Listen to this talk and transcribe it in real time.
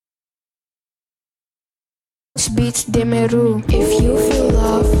beats de Meru. If you feel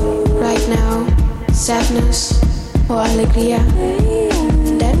love right now, sadness or alegría,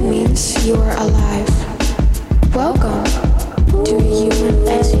 that means you are alive. Welcome to a human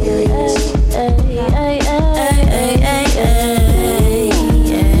experience.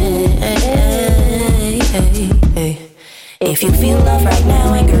 If you feel love right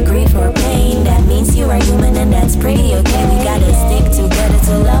now, anger, grief, or pain, that means you are human and that's pretty okay. We gotta stick together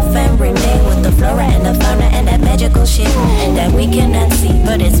to love and remain with the flora and the fauna and that magical shit that we cannot see,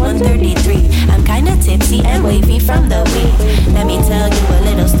 but it's 1:33. I'm kinda tipsy and wavy from the weed. Let me tell you a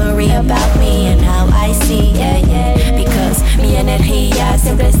little story about me and how I see, because mi energía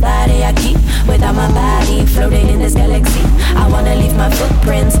siempre estaré aquí without my body floating in this galaxy. I wanna leave my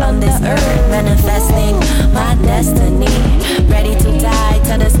footprints on this earth, manifesting my destiny. Ready to die,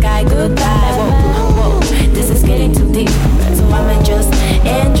 tell the sky goodbye. Whoa, this is getting too deep. So I'ma just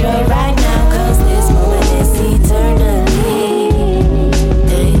enjoy right now, cause this moment is eternally.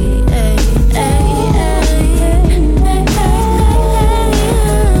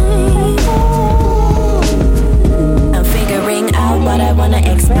 I'm figuring out what I wanna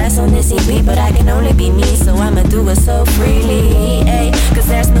express on this EP, but I can only be me, so I'ma do it so freely. Cause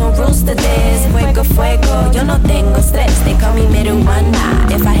there's no rules to this. Fuego, yo no tengo stress. They call me marijuana.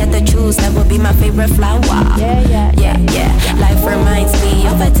 If I had to choose, that would be my favorite flower. Yeah. Life reminds me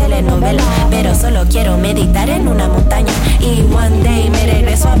of a telenovela, pero solo quiero meditar en una montaña. Y one day me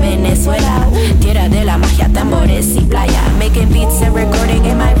regreso a Venezuela, tierra de la magia, tambores y playa. Making beats and recording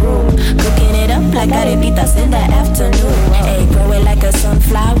in my room, cooking it up like arepitas in the afternoon. Hey, growing like a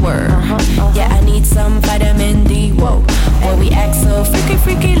sunflower. Yeah, I need some vitamin D. Whoa, boy, we act so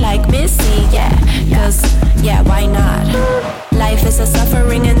freaky like Missy. Cause, why not? Life is a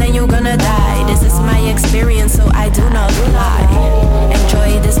suffering and then you're gonna die. This is my experience, so I do not lie.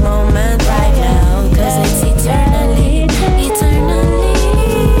 Enjoy this moment right now, cause it's eternally.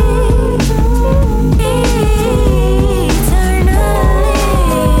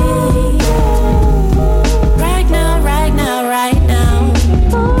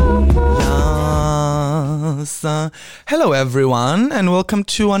 Hello everyone, and welcome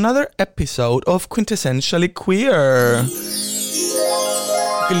to another episode of Quintessentially Queer.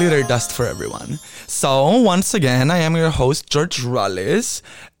 Glitter dust for everyone. So, once again, I am your host, George Rallis,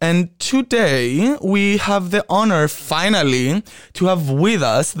 and today we have the honor, finally, to have with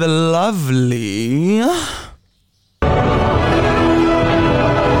us the lovely...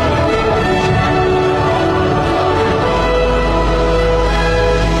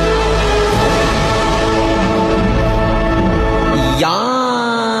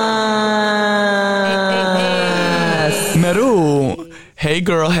 Meru. Hey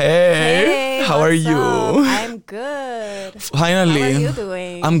girl, hey. How are you? I'm good. Finally. How are you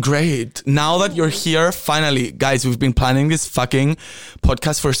doing? I'm great. Now that you're here, finally. Guys, we've been planning this fucking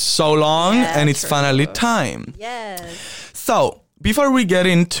podcast for so long, and it's finally time. Yes. So, before we get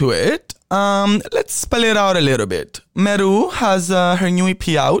into it, let's spell it out a little bit. Meru has her new EP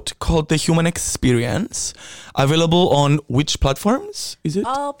out called The Human Experience. Available on which platforms is it?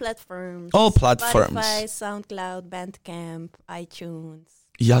 All platforms. All platforms. Spotify, SoundCloud, Bandcamp, iTunes.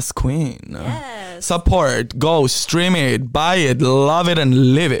 Yes, queen. Yes. Support, go, stream it, buy it, love it,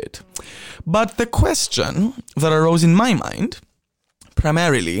 and live it. But the question that arose in my mind,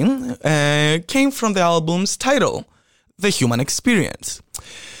 primarily, came from the album's title, The Human Experience.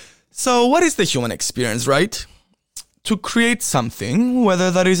 So what is the human experience, right? To create something, whether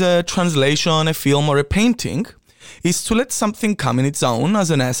that is a translation, a film, or a painting, is to let something come in its own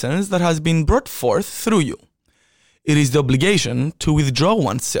as an essence that has been brought forth through you. It is the obligation to withdraw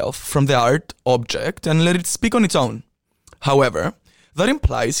oneself from the art object and let it speak on its own. However, that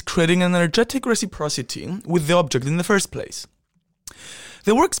implies creating an energetic reciprocity with the object in the first place.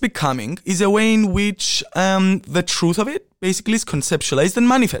 The work's becoming is a way in which the truth of it basically is conceptualized and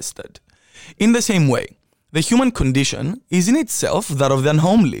manifested. In the same way, the human condition is in itself that of the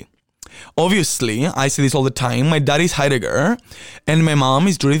unhomely. Obviously, I say this all the time, my dad is Heidegger and my mom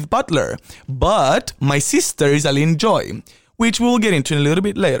is Judith Butler, but my sister is Aline Joy, which we'll get into a little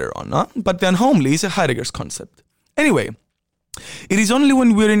bit later on, but the unhomely is a Heidegger's concept. Anyway, it is only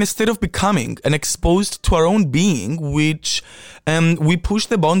when we're in a state of becoming and exposed to our own being which we push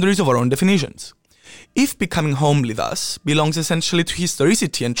the boundaries of our own definitions. If becoming homely, thus, belongs essentially to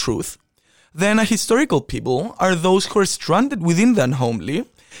historicity and truth, then a historical people are those who are stranded within the unhomely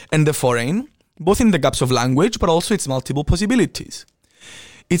and the foreign, both in the gaps of language but also its multiple possibilities.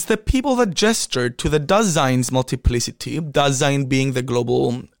 It's the people that gestured to the Dasein's multiplicity, Dasein being the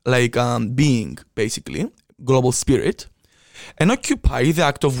global, being, basically, global spirit, and occupy the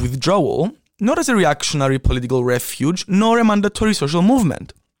act of withdrawal not as a reactionary political refuge, nor a mandatory social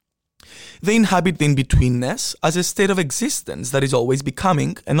movement. They inhabit the in-betweenness as a state of existence that is always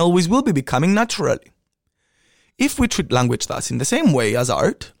becoming and always will be becoming naturally. If we treat language thus in the same way as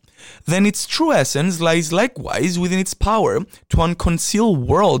art, then its true essence lies likewise within its power to unconceal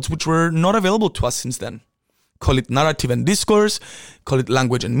worlds which were not available to us since then. Call it narrative and discourse, call it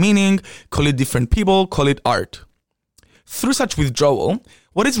language and meaning, call it different people, call it art. Through such withdrawal,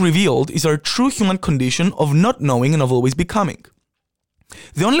 what is revealed is our true human condition of not knowing and of always becoming.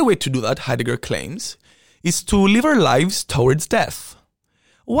 The only way to do that, Heidegger claims, is to live our lives towards death.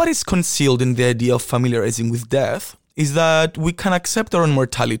 What is concealed in the idea of familiarizing with death is that we can accept our own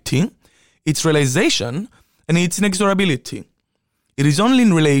mortality, its realization, and its inexorability. It is only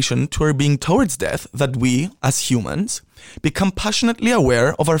in relation to our being towards death that we, as humans, become passionately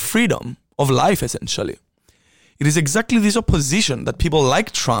aware of our freedom, of life essentially. It is exactly this opposition that people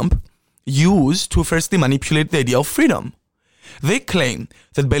like Trump use to firstly manipulate the idea of freedom. They claim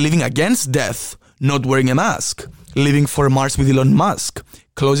that by living against death, not wearing a mask, living for Mars with Elon Musk,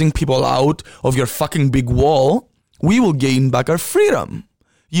 closing people out of your fucking big wall, we will gain back our freedom.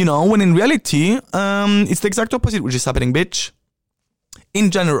 You know, when in reality, it's the exact opposite which is happening, bitch. In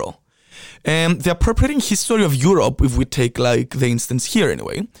general, the appropriating history of Europe, if we take like the instance here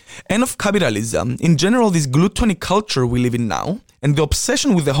anyway, and of capitalism, in general this gluttony culture we live in now, and the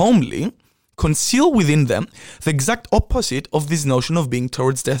obsession with the homely, conceal within them the exact opposite of this notion of being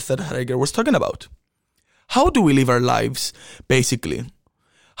towards death that Heidegger was talking about. How do we live our lives, basically?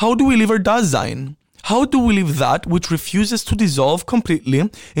 How do we live our Dasein? How do we live that which refuses to dissolve completely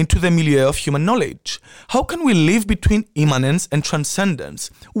into the milieu of human knowledge? How can we live between immanence and transcendence?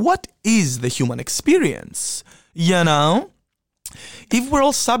 What is the human experience? You know? If we're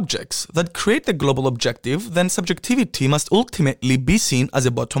all subjects that create the global objective, then subjectivity must ultimately be seen as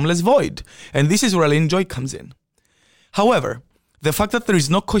a bottomless void, and this is where Alain Joy comes in. However, the fact that there is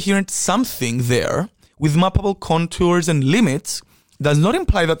no coherent something there, with mappable contours and limits, does not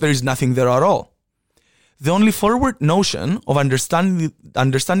imply that there is nothing there at all. The only forward notion of understanding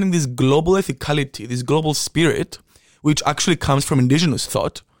this global ethicality, this global spirit, which actually comes from indigenous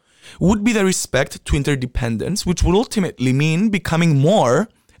thought, would be the respect to interdependence, which would ultimately mean becoming more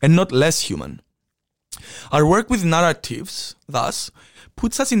and not less human. Our work with narratives, thus,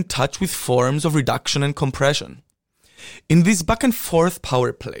 puts us in touch with forms of reduction and compression. In this back and forth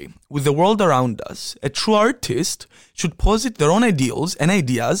power play with the world around us, a true artist should posit their own ideals and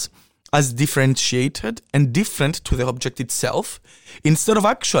ideas as differentiated and different to the object itself, instead of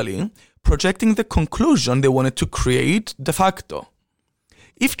actually projecting the conclusion they wanted to create de facto.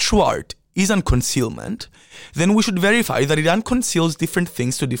 If true art is unconcealment, then we should verify that it unconceals different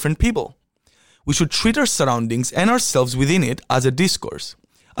things to different people. We should treat our surroundings and ourselves within it as a discourse,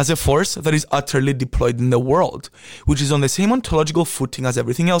 as a force that is utterly deployed in the world, which is on the same ontological footing as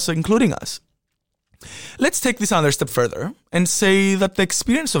everything else, including us. Let's take this another step further and say that the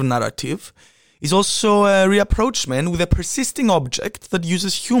experience of narrative is also a reapproachment with a persisting object that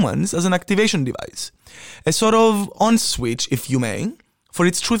uses humans as an activation device, a sort of on switch, if you may, for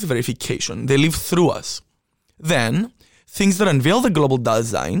its truth verification. They live through us. Then, things that unveil the global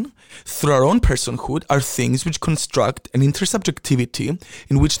Dasein through our own personhood are things which construct an intersubjectivity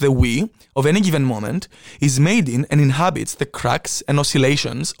in which the we of any given moment is made in and inhabits the cracks and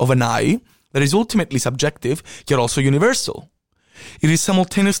oscillations of an I that is ultimately subjective yet also universal. It is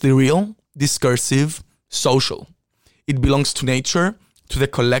simultaneously real, discursive, social. It belongs to nature, to the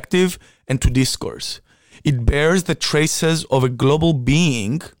collective, and to discourse. It bears the traces of a global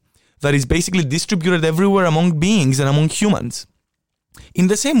being that is basically distributed everywhere among beings and among humans. In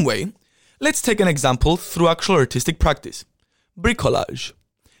the same way, let's take an example through actual artistic practice. Bricolage.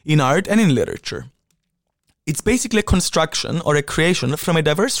 In art and in literature. It's basically a construction or a creation from a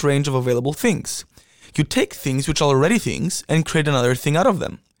diverse range of available things. You take things which are already things and create another thing out of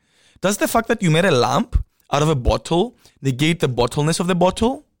them. Does the fact that you made a lamp out of a bottle negate the bottleness of the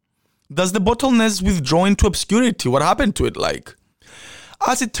bottle? Does the bottleness withdraw into obscurity? What happened to it like?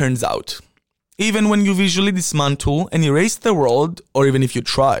 As it turns out, even when you visually dismantle and erase the world, or even if you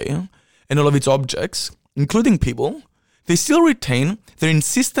try, and all of its objects, including people, they still retain their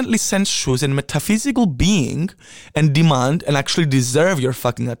insistently sensuous and metaphysical being and demand and actually deserve your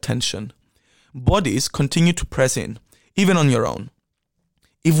fucking attention. Bodies continue to press in, even on your own.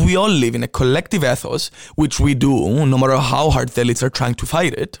 If we all live in a collective ethos, which we do, no matter how hard the elites are trying to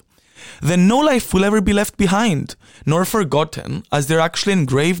fight it, then no life will ever be left behind, nor forgotten, as they're actually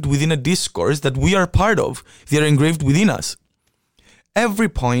engraved within a discourse that we are part of. They are engraved within us. Every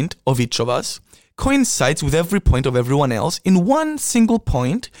point of each of us coincides with every point of everyone else in one single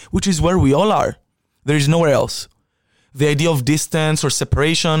point, which is where we all are. There is nowhere else. The idea of distance or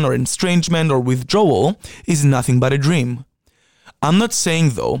separation or estrangement or withdrawal is nothing but a dream. I'm not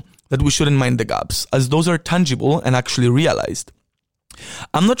saying, though, that we shouldn't mind the gaps, as those are tangible and actually realized.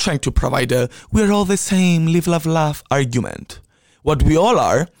 I'm not trying to provide a we're all the same, live, love, laugh argument. What we all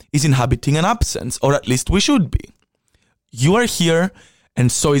are is inhabiting an absence, or at least we should be. You are here,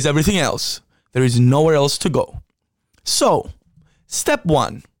 and so is everything else. There is nowhere else to go. So, step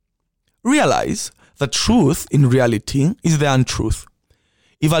 1. Realize that truth in reality is the untruth.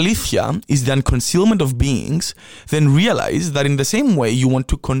 If aletheia is the unconcealment of beings, then realize that in the same way you want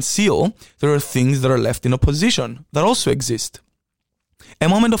to conceal, there are things that are left in opposition that also exist. A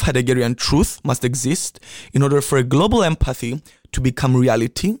moment of Heideggerian truth must exist in order for a global empathy to become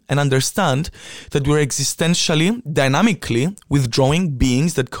reality and understand that we're existentially, dynamically withdrawing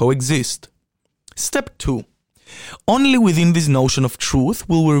beings that coexist. Step 2. Only within this notion of truth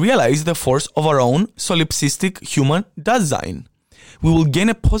will we realize the force of our own solipsistic human Dasein. We will gain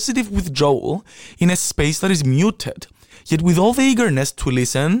a positive withdrawal in a space that is muted, yet with all the eagerness to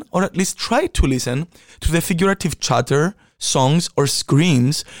listen, or at least try to listen, to the figurative chatter, songs, or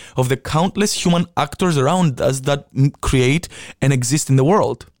screams of the countless human actors around us that create and exist in the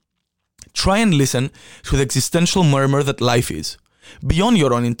world. Try and listen to the existential murmur that life is, beyond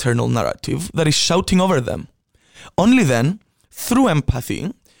your own internal narrative that is shouting over them. Only then, through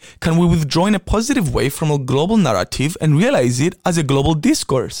empathy, can we withdraw in a positive way from a global narrative and realize it as a global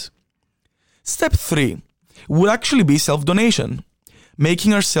discourse. Step 3 would actually be self-donation,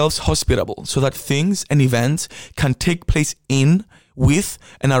 making ourselves hospitable so that things and events can take place in, with,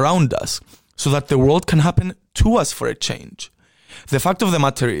 and around us, so that the world can happen to us for a change. The fact of the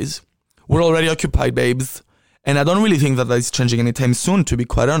matter is, we're already occupied, babes, and I don't really think that is changing anytime soon, to be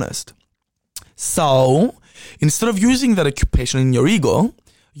quite honest. So, instead of using that occupation in your ego,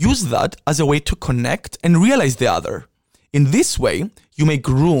 use that as a way to connect and realize the other. In this way, you make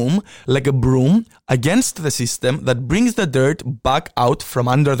room like a broom against the system that brings the dirt back out from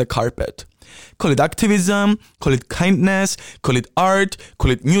under the carpet. Call it activism, call it kindness, call it art,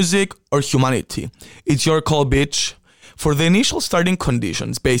 call it music, or humanity. It's your call, bitch. For the initial starting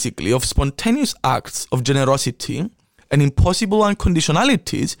conditions, basically, of spontaneous acts of generosity and impossible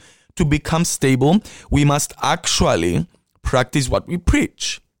unconditionalities to become stable, we must actually practice what we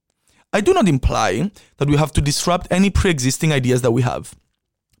preach. I do not imply that we have to disrupt any pre-existing ideas that we have.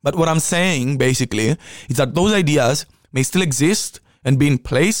 But what I'm saying, basically, is that those ideas may still exist and be in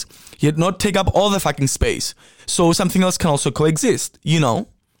place, yet not take up all the fucking space. So something else can also coexist, you know?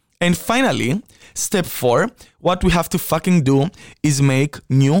 And finally, step 4, what we have to fucking do is make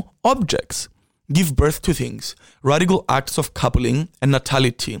new objects. Give birth to things. Radical acts of coupling and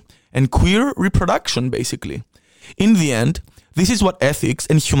natality. And queer reproduction, basically. In the end, this is what ethics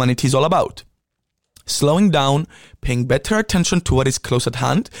and humanity is all about. Slowing down, paying better attention to what is close at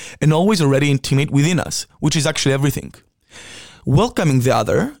hand, and always already intimate within us, which is actually everything. Welcoming the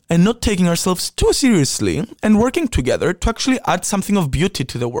other, and not taking ourselves too seriously, and working together to actually add something of beauty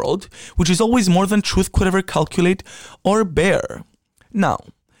to the world, which is always more than truth could ever calculate or bear. Now,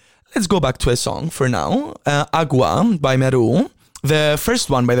 let's go back to a song for now. Agua by Meru. The first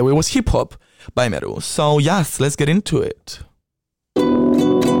one, by the way, was Hip Hop by Meru. So yes, let's get into it.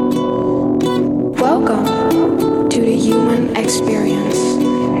 Welcome to the human experience.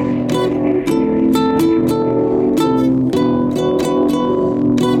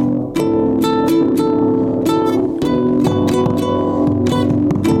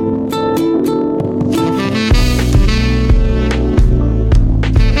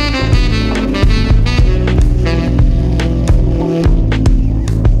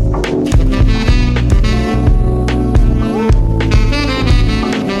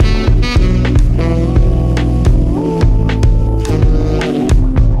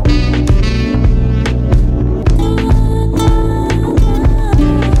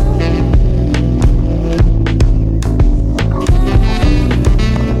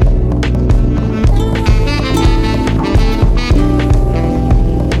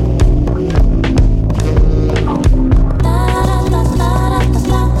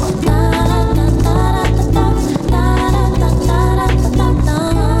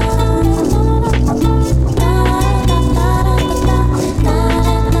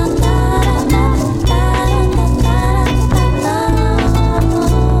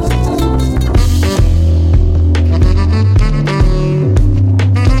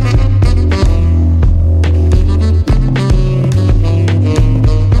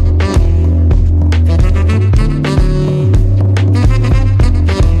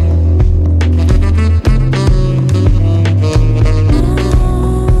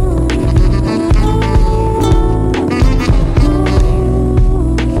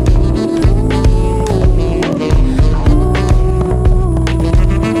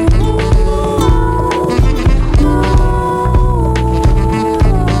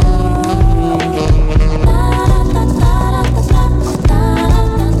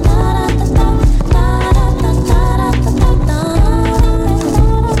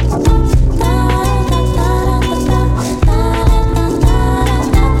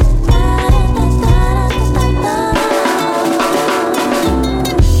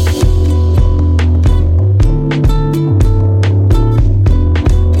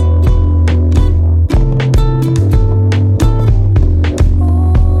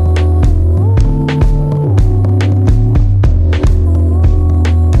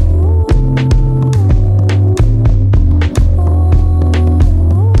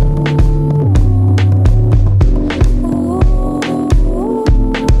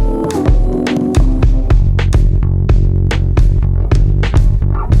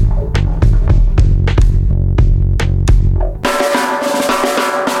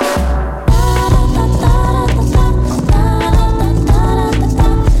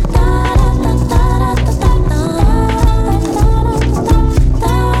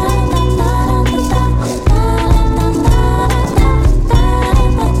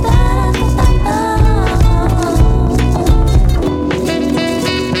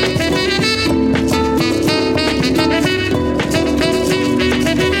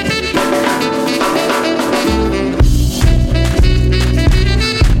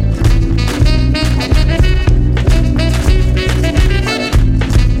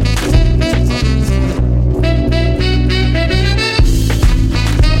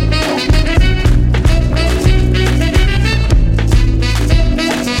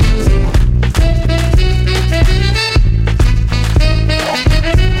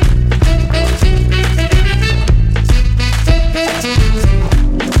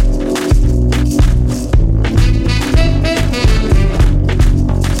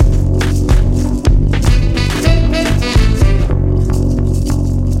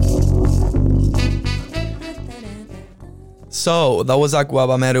 So that was Agua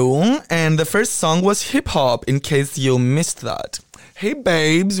Bameru, and the first song was Hip Hop, in case you missed that. Hey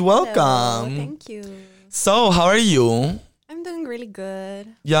babes, welcome. Hello, thank you. So how are you? I'm doing really good.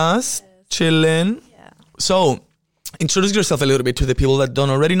 Yes, chilling. Yeah. So introduce yourself a little bit to the people that don't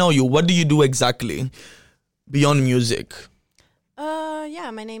already know you. What do you do exactly beyond music?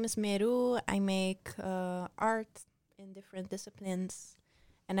 Yeah, my name is Meru. I make art in different disciplines,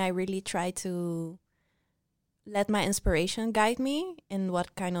 and I really try to let my inspiration guide me in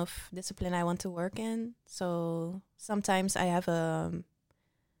what kind of discipline I want to work in. So sometimes I have an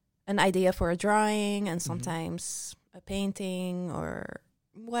idea for a drawing, and sometimes a painting or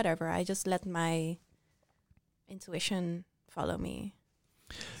whatever. I just let my intuition follow me.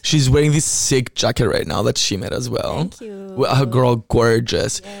 She's wearing this sick jacket right now that she made as well. Thank you. Well, her girl,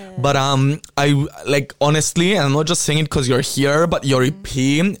 gorgeous. Yes. But I like, honestly, and I'm not just saying it because you're here, but your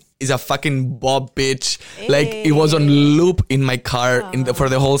EP is a fucking bob, bitch. Like, it was on loop in my car for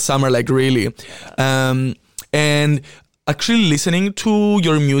the whole summer, like, really. And actually listening to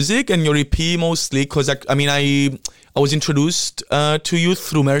your music and your EP mostly, because I was introduced to you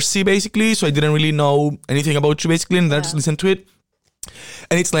through Mercy, basically, so I didn't really know anything about you, basically, and then I just listened to it.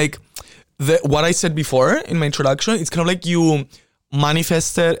 And it's like, what I said before in my introduction, it's kind of like you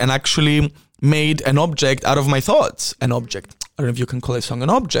manifested and actually made an object out of my thoughts. An object. I don't know if you can call a song an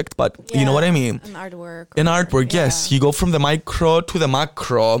object, but you know what I mean. An artwork. An artwork, yes. You go from the micro to the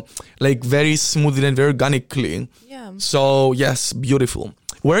macro, like very smoothly and very organically. Yeah. So, yes, beautiful.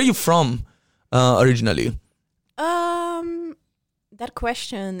 Where are you from originally? That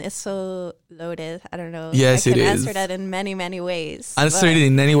question is so loaded. I don't know. Yes, I it can is. answer that in many, many ways. Answer it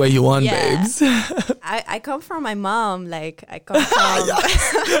in any way you want, babes. I come from my mom. Like, I come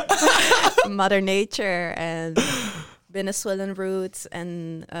from Mother Nature and Venezuelan roots,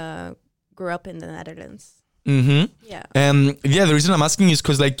 and grew up in the Netherlands. Mm-hmm. Yeah. The reason I'm asking is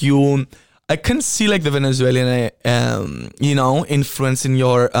because, like, I can see, like, the Venezuelan, influence in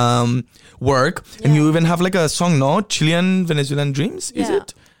your work. Yeah. And you even have, like, a song, no? Chilean Venezuelan Dreams, is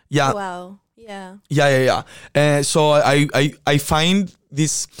it? Yeah. Oh, wow. Yeah. Yeah. So I find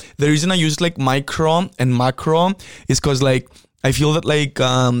this, the reason I use, like, micro and macro is because, like, I feel that, like,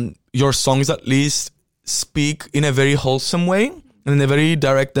 your songs at least speak in a very wholesome way and in a very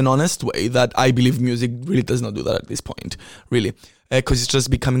direct and honest way that I believe music really does not do that at this point, really. Because it's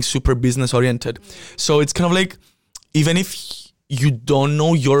just becoming super business oriented. So it's kind of like, even if you don't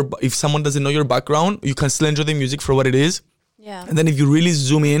know if someone doesn't know your background, you can still enjoy the music for what it is. Yeah. And then if you really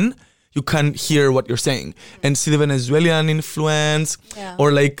zoom in, you can hear what you're saying and see the Venezuelan influence. Yeah.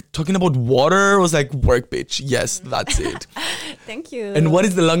 Or like talking about water was like, work, bitch. Yes, that's it. Thank you. And what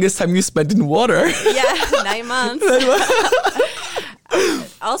is the longest time you spent in water? Yeah, 9 months.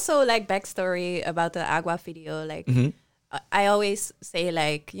 Also, like, backstory about the Agua video, like, I always say,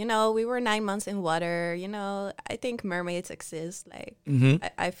 like, we were 9 months in water, I think mermaids exist, like,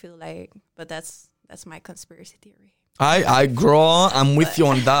 I feel like, but that's my conspiracy theory. I'm with you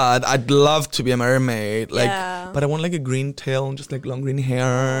on that. I'd love to be a mermaid, like, Yeah. but I want like a green tail and just like long green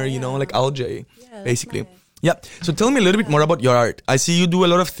hair, like algae, Yeah, basically. nice. Yeah. So tell me a little bit more about your art. I see you do a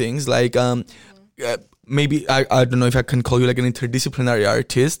lot of things, like maybe I don't know if I can call you like an interdisciplinary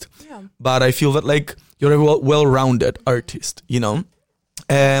artist, but I feel that like you're a well-rounded artist,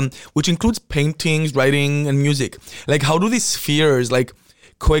 which includes paintings, writing, and music. Like, how do these spheres like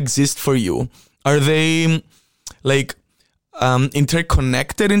coexist for you? Are they like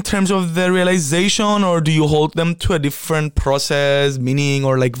interconnected in terms of the realization, or do you hold them to a different process, meaning,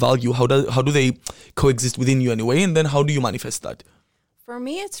 or like value? How do they coexist within you anyway? And then how do you manifest that? For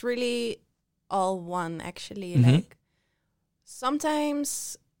me, it's really all one, actually. Like,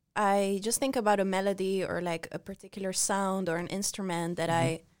 sometimes I just think about a melody or like a particular sound or an instrument that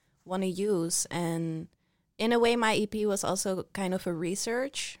I want to use. And in a way, my EP was also kind of a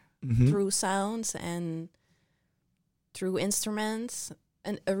research through sounds and through instruments,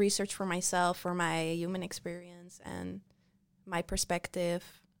 and a research for myself, for my human experience and my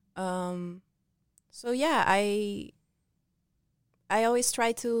perspective. So yeah, I always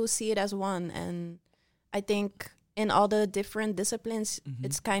try to see it as one, and I think in all the different disciplines,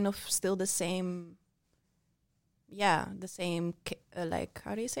 it's kind of still the same. Yeah, the same. Like,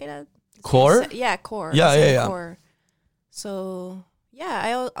 how do you say that? Core? Yeah, core. Yeah, the same yeah. Core. So yeah,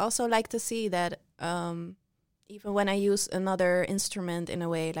 I also like to see that. Even when I use another instrument in a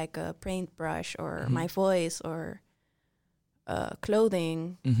way, like a paintbrush or my voice or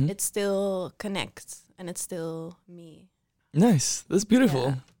clothing, it still connects and it's still me. Nice. That's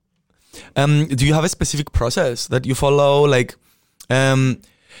beautiful. Do you have a specific process that you follow? Like,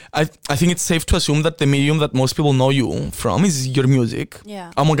 I think it's safe to assume that the medium that most people know you from is your music.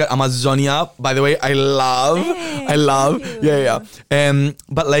 Yeah. Oh my God, Amazonia, by the way, I love. Thank you. Yeah.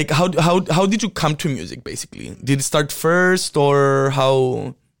 But like, how did you come to music, basically? Did it start first or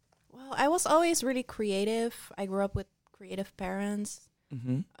how? Well, I was always really creative. I grew up with creative parents.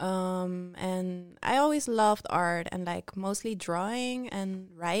 And I always loved art and like mostly drawing and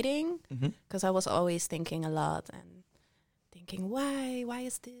writing because I was always thinking a lot and thinking, why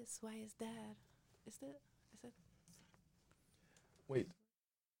is this? Why is that? Is it? Wait.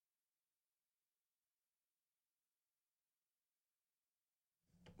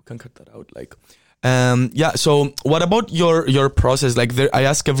 We can cut that out. Like, yeah. So, what about your process? Like, I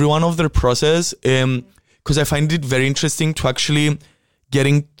ask everyone of their process, because I find it very interesting to actually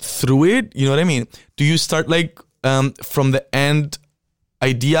getting through it. You know what I mean? Do you start like from the end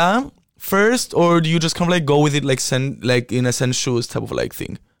idea first, or do you just kind of like go with it, like in a sensuous type of like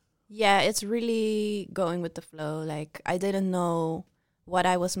thing? Yeah, it's really going with the flow. Like I didn't know what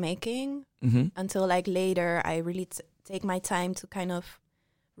I was making until like later. I really take my time to kind of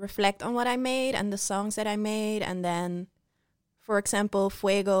reflect on what I made and the songs that I made, and then, for example,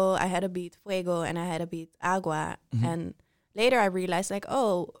 Fuego. I had a beat Fuego and I had a beat Agua, and later I realized like,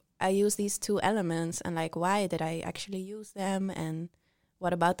 oh, I use these two elements, and like, why did I actually use them, and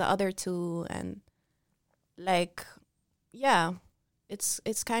what about the other two, and like, yeah,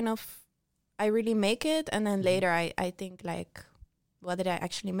 it's kind of, I really make it, and then later I think like, what did I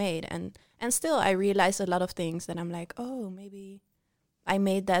actually made, and still I realize a lot of things that I'm like, oh, maybe I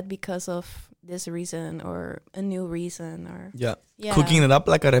made that because of this reason or a new reason, or cooking it up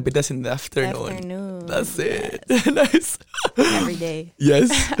like arepitas in the afternoon. That's it. Nice. Every day.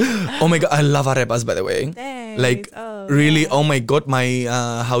 Yes. Oh my God, I love arepas, by the way. Thanks. Like really, oh my God, my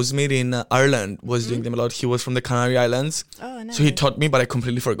housemate in Ireland was doing them a lot. He was from the Canary Islands. Oh, nice. So he taught me, but I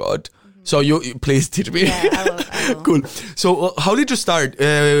completely forgot. So you please teach me. Yeah, I will. Cool. So how did you start?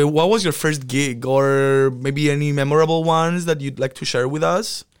 What was your first gig, or maybe any memorable ones that you'd like to share with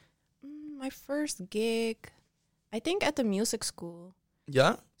us? My first gig, I think at the music school.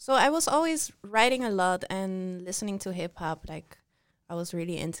 Yeah? So I was always writing a lot and listening to hip hop. Like I was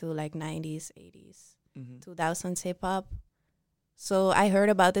really into like 90s, 80s, 2000s hip hop. So I heard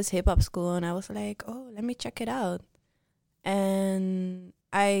about this hip hop school and I was like, oh, let me check it out. And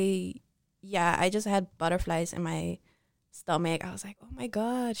I just had butterflies in my stomach. I was like, oh my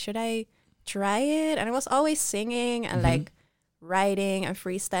God, should I try it? And I was always singing and like writing and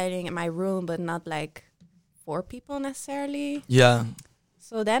freestyling in my room, but not like for people necessarily. Yeah.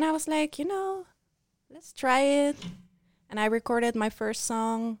 So then I was like, let's try it. And I recorded my first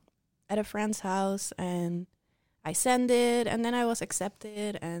song at a friend's house and I sent it, and then I was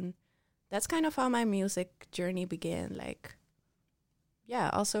accepted, and that's kind of how my music journey began. Like, yeah,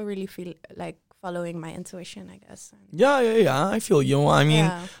 also really feel like following my intuition, I guess. Yeah. I feel you. I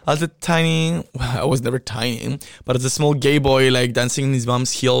mean, as a tiny, well, I was never tiny, but as a small gay boy, like dancing in his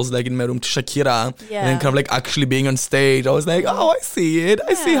mom's heels, like in my room to Shakira, and then kind of like actually being on stage, I was like, oh, I see it.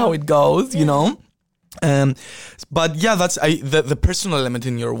 I see how it goes, you know? But yeah, that's the personal element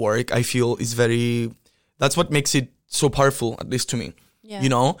in your work, I feel, is that's what makes it so powerful, at least to me. Yeah. You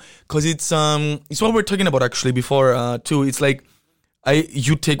know? Because it's what we were talking about actually before, too. It's like,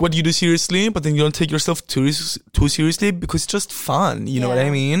 you take what you do seriously, but then you don't take yourself too seriously because it's just fun. You know what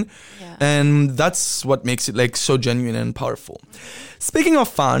I mean? Yeah. And that's what makes it like so genuine and powerful. Speaking of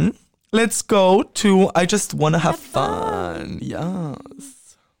fun, let's go to I Just Wanna Have Fun. Yes.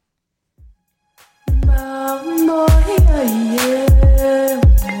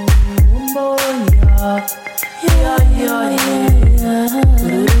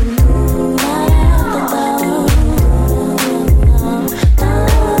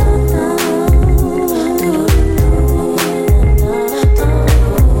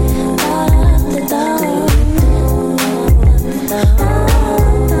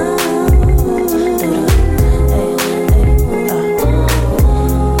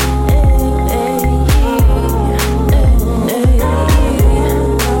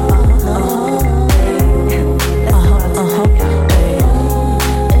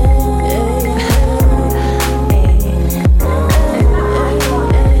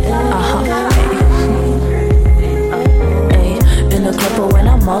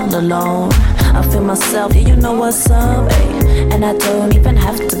 Alone, I feel myself, you know what's up, ay. And I don't even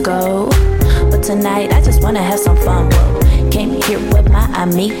have to go, but tonight I just wanna have some fun. Came here with my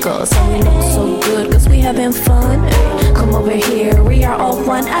amigos, and we look so good cause we having fun, ay. Come over here, we are all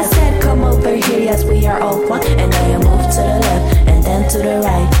one. I said come over here, yes we are all one. And now you move to the left and then to the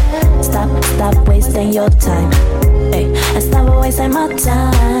right. Stop wasting your time. Ay, and stop wasting my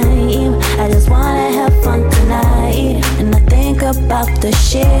time. I just wanna have fun tonight. And I think about the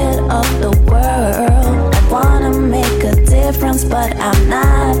shit of the world. I wanna make a difference, but I'm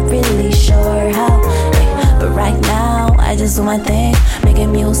not really sure how. Ay, but right now, I just do my thing,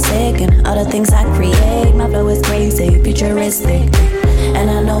 making music and all the things I create. My flow is crazy, futuristic, and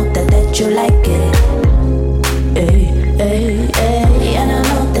I know that you like it. Ay, ay, ay, and I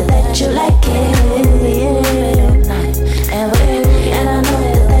know that you like it. And I know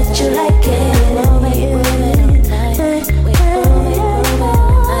that you like it.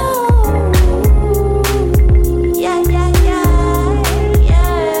 Yeah, yeah, yeah,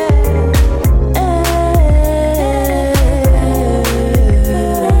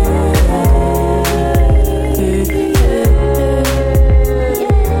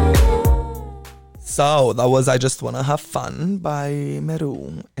 So that was I Just Wanna Have Fun by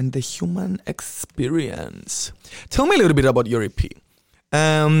Meru and the Human Experience. Tell me a little bit about your EP.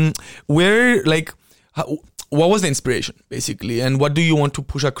 What was the inspiration, basically, and what do you want to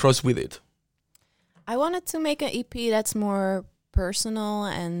push across with it? I wanted to make an EP that's more personal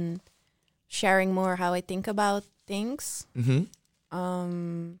and sharing more how I think about things. Mm-hmm.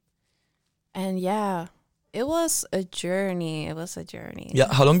 And yeah, it was a journey. Yeah,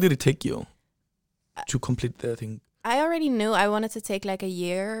 how long did it take you to complete the thing? I already knew I wanted to take like a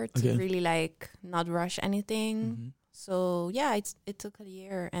year to Okay. really like not rush anything. Mm-hmm. So yeah, it took a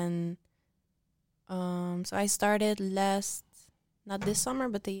year, and so I started not this summer,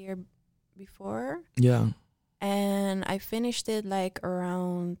 but the year before, Yeah. and I finished it like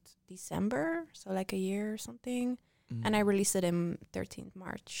around December, so like a year or something, and I released it in 13th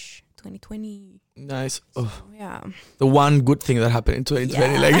March 2020. Nice. So, Oh, yeah. the one good thing that happened in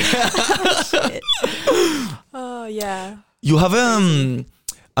 2020. Yeah. Like, Shit. Oh yeah. you have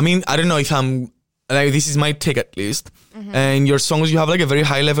I mean, I don't know if I'm like, this is my take at least. And your songs, you have like a very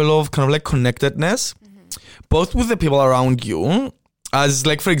high level of kind of like connectedness, both with the people around you, as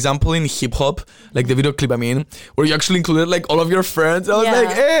like, for example, in hip hop, like the video clip, I mean, where you actually included like all of your friends. I was Yeah.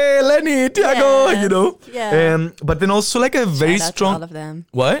 like, hey, Lenny, Tiago, Yeah. you know? Yeah. But then also like a very Shout out to strong, all of them.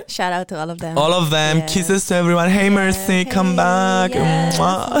 what? Shout out to all of them. All of them, Yeah. kisses to everyone. Hey, Mercy, come back. Yes,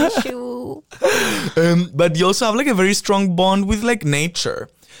 Mwah. miss you. But you also have like a very strong bond with like nature.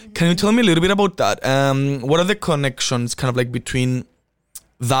 Can you tell me a little bit about that? What are the connections kind of like between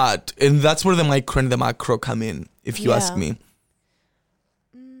that? And that's where the micro and the macro come in, if you ask Yeah. me.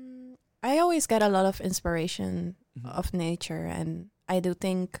 I always get a lot of inspiration of nature, and I do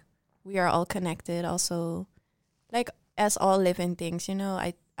think we are all connected also, like as all living things, you know.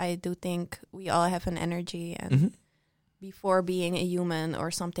 I do think we all have an energy, and before being a human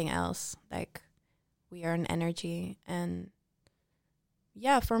or something else, like we are an energy. And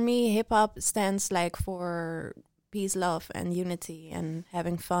yeah, for me, hip hop stands like for peace, love, and unity, and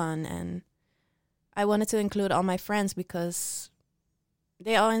having fun. And I wanted to include all my friends because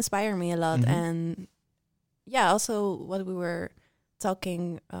they all inspire me a lot. And yeah, also what we were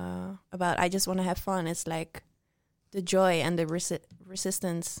talking about, I just want to have fun. It's like the joy and the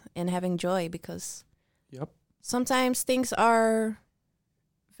resistance in having joy, because sometimes things are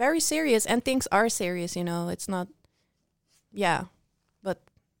very serious, and things are serious, you know. It's not, but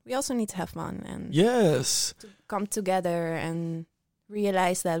we also need to have fun and Yes. to come together and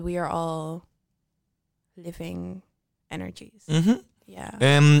realize that we are all living energies.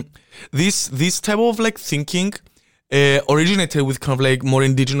 Yeah. This type of like thinking originated with kind of like more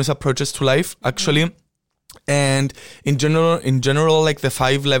indigenous approaches to life, actually. And in general, like the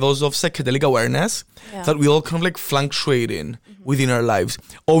 5 levels of psychedelic awareness that we all kind of like fluctuate in within our lives.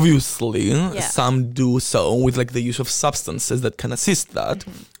 Obviously, some do so with like the use of substances that can assist that.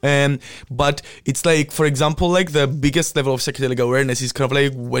 But it's like, for example, like the biggest level of psychedelic awareness is kind of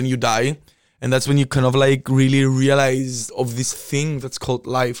like when you die. And that's when you kind of like really realize of this thing that's called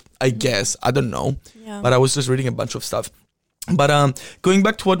life, I guess. I don't know. Yeah. But I was just reading a bunch of stuff. But going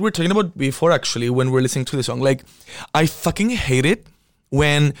back to what we were talking about before, actually, when we're listening to the song, like, I fucking hate it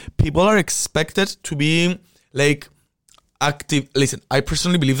when people are expected to be like active. Listen, I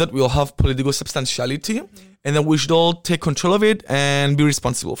personally believe that we all have political substantiality and that we should all take control of it and be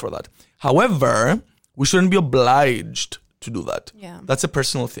responsible for that. However, we shouldn't be obliged to do that. Yeah. That's a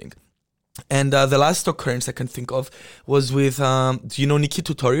personal thing. And the last occurrence I can think of was with, do you know Nikki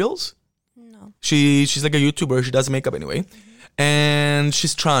Tutorials? No. She's like a YouTuber. She does makeup anyway. And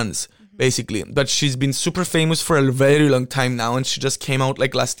she's trans, basically. But she's been super famous for a very long time now. And she just came out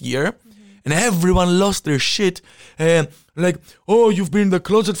like last year. and everyone lost their shit. Like, oh, you've been in the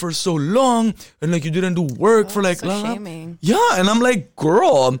closet for so long, and like you didn't do work for like, so shaming. yeah. And I'm like,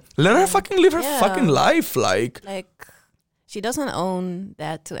 girl, let her fucking live her fucking life, like she doesn't own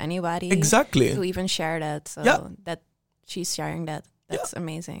that to anybody. Exactly. To even share that, so that she's sharing that, that's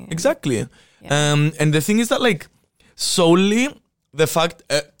amazing. Exactly. And the thing is that like solely the fact,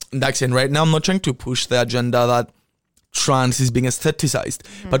 Daxian, right now I'm not trying to push the agenda that trans is being aestheticized,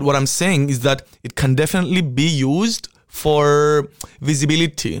 but what I'm saying is that it can definitely be used for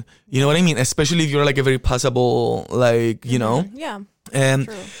visibility. You know what I mean? Especially if you're like a very passable, like, you know? Yeah. True.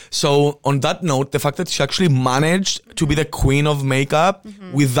 So on that note, the fact that she actually managed to be the queen of makeup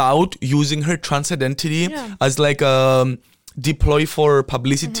without using her trans identity as like a deploy for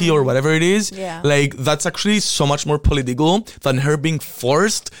publicity or whatever it is, like that's actually so much more political than her being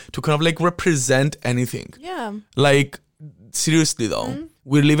forced to kind of like represent anything. Yeah. Like seriously though,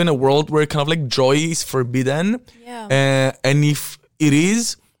 we live in a world where kind of like joy is forbidden. Yeah. And if it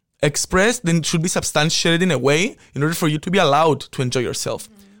is expressed, then it should be substantiated in a way in order for you to be allowed to enjoy yourself.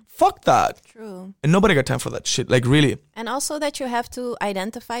 Fuck that. True. And nobody got time for that shit, like really. And also that you have to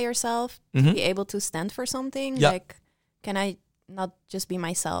identify yourself to be able to stand for something. Like, can I not just be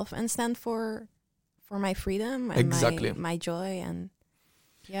myself and stand for my freedom and my joy? And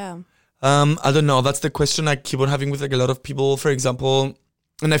I don't know. That's the question I keep on having with like a lot of people, for example.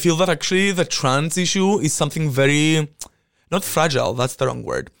 And I feel that actually the trans issue is something very, not fragile, that's the wrong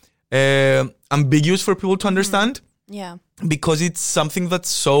word, ambiguous for people to understand. Yeah. Because it's something that's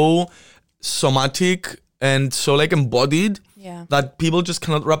so somatic and so like embodied that people just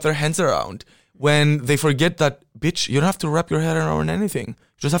cannot wrap their hands around. When they forget that, bitch, you don't have to wrap your head around anything.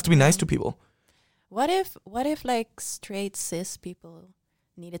 You just have to be nice to people. What if like straight cis people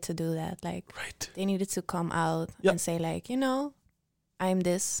needed to do that? Like they needed to come out and say like, you know, I'm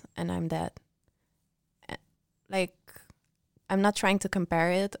this and I'm that. Like, I'm not trying to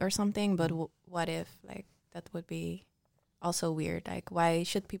compare it or something, but what if like that would be also weird? Like, why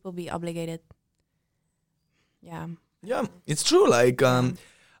should people be obligated? Yeah, it's true. Like,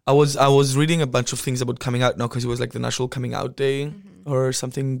 I was reading a bunch of things about coming out now because it was like the National Coming Out Day or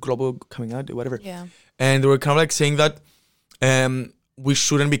something, Global Coming Out Day, whatever. Yeah, and they were kind of like saying that we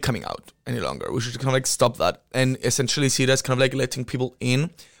shouldn't be coming out any longer. We should kind of like stop that and essentially see it as kind of like letting people in,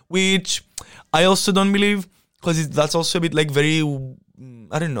 which I also don't believe, because that's also a bit like very,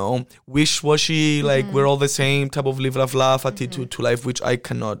 I don't know, wish-washy, like we're all the same type of live, laugh attitude to life, which I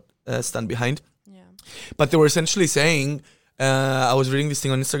cannot stand behind. Yeah. But they were essentially saying, I was reading this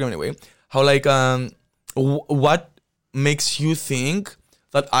thing on Instagram anyway, how like, what makes you think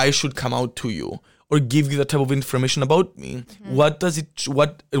that I should come out to you or give you that type of information about me? What does it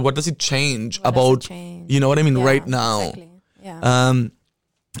change you know what I mean, right now? Exactly. Yeah.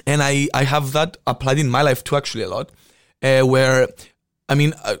 And I have that applied in my life too, actually, a lot, where, I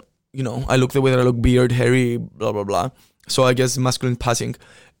mean, you know, I look the way that I look, beard, hairy, blah, blah, blah. So I guess masculine passing.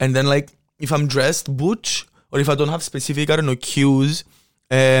 And then like, if I'm dressed butch, or if I don't have specific, I don't know, cues,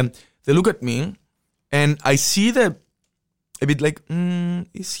 they look at me and I see a bit like,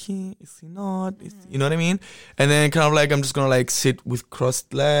 is he not? You know what I mean? And then kind of like, I'm just going to like sit with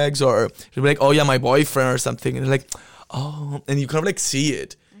crossed legs, or be like, oh yeah, my boyfriend or something. And they're like, oh, and you kind of like see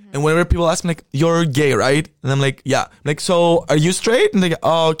it. And whenever people ask me like, you're gay, right? And I'm like, yeah. I'm like, so are you straight? And they go,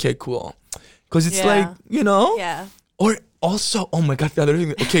 oh, okay, cool. Because it's like, you know? Yeah. Or also, oh my God, the other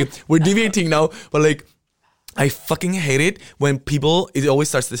thing. Okay, we're deviating now, but like, I fucking hate it when people, it always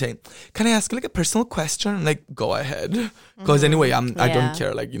starts the same. Can I ask like a personal question? I'm like, go ahead. Because anyway, I don't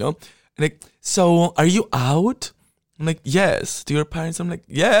care, like, you know? And like, so are you out? I'm like, yes. To your parents? I'm like,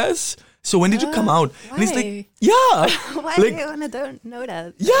 yes. So when did you come out? Why? And it's like, yeah. Why like, do you want to know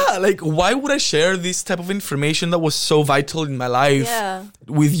that? Yeah, like, why would I share this type of information that was so vital in my life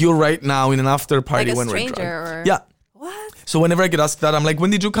with you right now in an after party like when we're stranger drunk? or Yeah. What? So whenever I get asked that, I'm like, when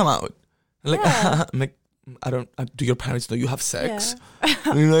did you come out? I'm like, I'm like, do your parents know you have sex?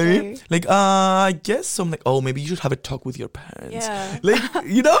 Yeah. You know what I mean? Like, I guess so. I'm like, oh, maybe you should have a talk with your parents. Yeah. Like,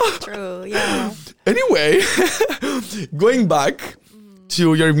 you know? True, yeah. Anyway, going back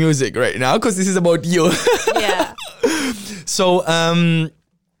to your music right now, because this is about you. Yeah. So,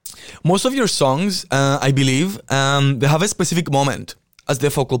 most of your songs, I believe, they have a specific moment as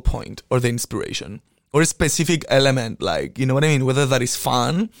the focal point or the inspiration, or a specific element, like, you know what I mean? Whether that is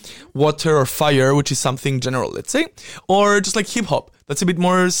fun, water, or fire, which is something general, let's say, or just like hip hop, that's a bit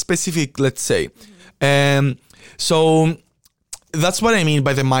more specific, let's say. So that's what I mean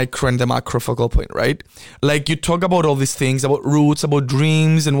by the micro and the macro focal point, right? Like, you talk about all these things, about roots, about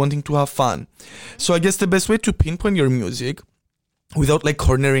dreams, and wanting to have fun. So I guess the best way to pinpoint your music without like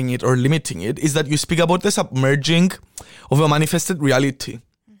cornering it or limiting it, is that you speak about the submerging of a manifested reality.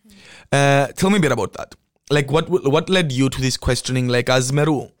 Tell me a bit about that. Like what led you to this questioning, like as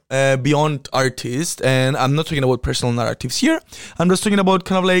Meru, beyond artist? And I'm not talking about personal narratives here. I'm just talking about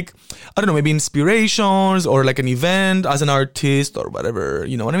kind of like, I don't know, maybe inspirations or like an event as an artist or whatever,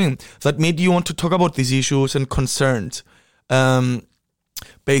 you know what I mean? That made you want to talk about these issues and concerns.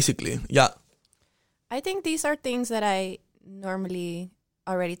 Basically, yeah. I think these are things that I normally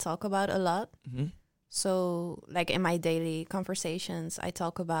already talk about a lot. So like in my daily conversations, I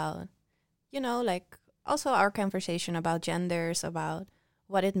talk about, like also our conversation about genders, about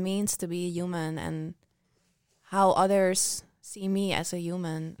what it means to be a human and how others see me as a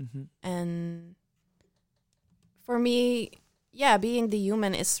human. And for me, being the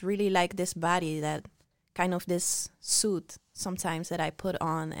human is really like this body, that kind of this suit sometimes that I put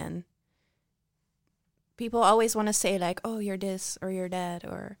on, and people always want to say like, oh, you're this or you're that,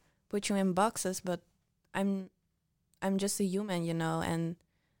 or put you in boxes, but I'm just a human, and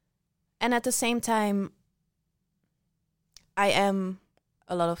at the same time I am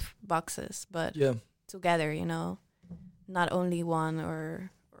a lot of boxes, but together, not only one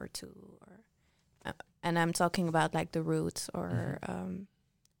or two, or and I'm talking about like the roots or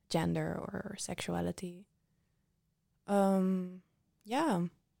gender or sexuality.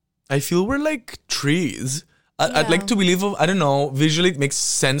 I feel we're like trees. I'd like to believe, I don't know, visually it makes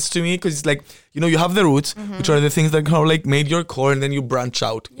sense to me, because it's like, you have the roots, which are the things that kind of like made your core, and then you branch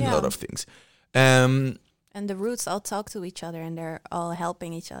out in a lot of things. And the roots all talk to each other, and they're all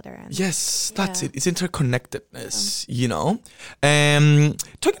helping each other. And yes, that's it. It's interconnectedness,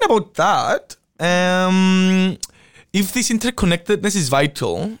 Talking about that, if this interconnectedness is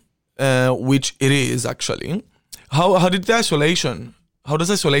vital, which it is actually, how did the isolation... How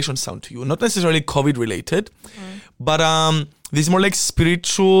does isolation sound to you? Not necessarily COVID related, but this more like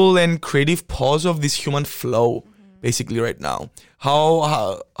spiritual and creative pause of this human flow, basically right now.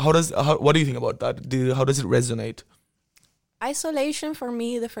 What do you think about that? How does it resonate? Isolation for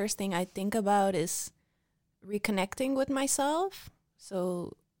me, the first thing I think about is reconnecting with myself.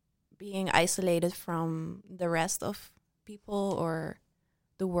 So being isolated from the rest of people or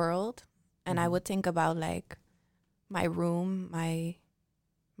the world, and I would think about like my room, my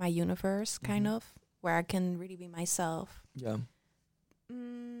universe, kind of, where I can really be myself.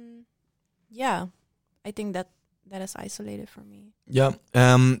 I think that is isolated for me.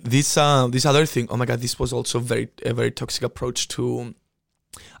 This other thing, oh my god, this was also a very toxic approach to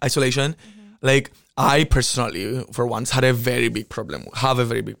isolation. Like, I personally, for once, have a very big problem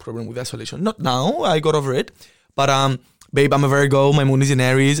with isolation. Not now, I got over it, but babe, I'm a Virgo, my moon is in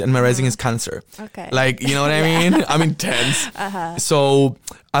Aries, and my rising is Cancer. Okay. Like, you know what I mean? I'm intense. So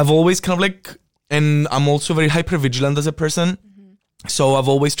I've always kind of like, and I'm also very hyper-vigilant as a person. So I've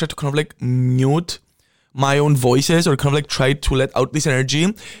always tried to kind of like mute my own voices, or kind of like try to let out this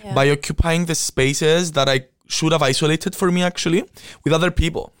energy by occupying the spaces that I should have isolated for me, actually, with other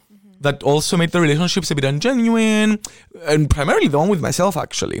people. That also made the relationships a bit ungenuine, and primarily the one with myself,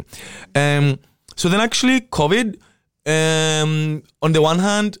 actually. So then actually COVID... on the one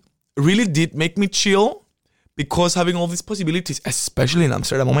hand, really did make me chill, because having all these possibilities, especially in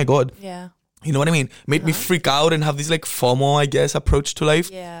Amsterdam, oh my god, you know what I mean, made me freak out and have this like FOMO, I guess, approach to life.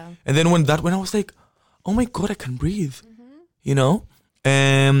 And then when I was like, oh my god, I can breathe,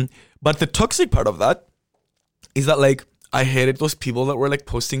 but the toxic part of that is that like I hated those people that were like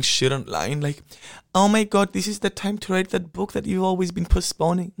posting shit online, like, oh my god, this is the time to write that book that you've always been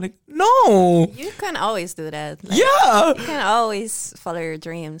postponing. Like, no! You can always do that. Like, you can always follow your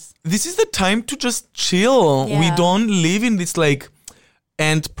dreams. This is the time to just chill. We don't live in this like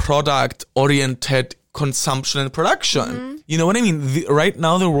end product oriented consumption and production. You know what I mean? Right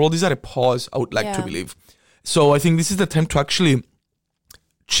now the world is at a pause, I would like to believe. So I think this is the time to actually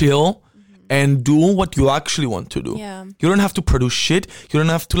chill and do what you actually want to do. You don't have to produce shit. You don't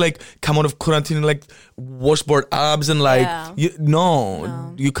have to like come out of quarantine and like washboard abs and like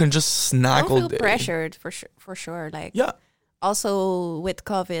you can just snack all day. Don't feel pressured for sure. Like also with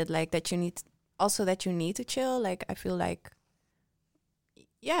COVID, like that you need to chill. Like I feel like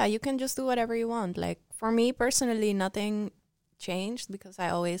you can just do whatever you want. Like for me personally, nothing changed, because I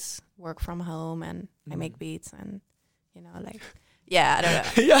always work from home and I make beats and like. I don't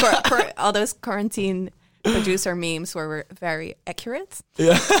know. For all those quarantine producer memes were very accurate.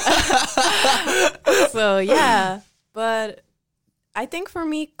 So but I think for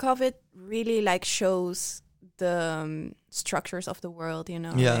me, COVID really like shows the structures of the world.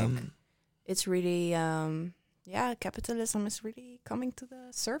 Like, it's really yeah, capitalism is really coming to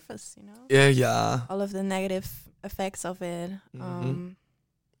the surface, you know? Yeah. All of the negative effects of it.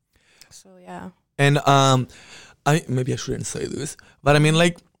 So, yeah. And maybe I shouldn't say this, but I mean,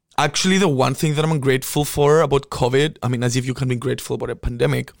 like, actually, the one thing that I'm grateful for about COVID, I mean, as if you can be grateful about a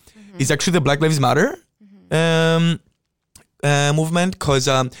pandemic, is actually the Black Lives Matter movement. Because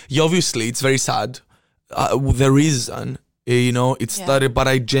obviously, it's very sad. The reason, it started, but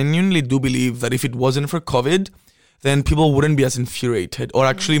I genuinely do believe that if it wasn't for COVID, then people wouldn't be as infuriated. Or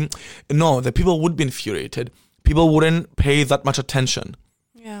actually, no, the people would be infuriated. People wouldn't pay that much attention.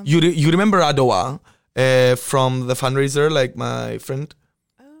 Yeah. You remember Adowa from the fundraiser, like my friend,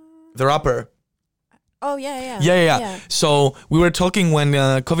 the rapper. Oh, yeah. Yeah. So we were talking when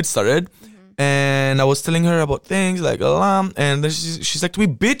COVID started, and I was telling her about things like alarm, and then she's like to me,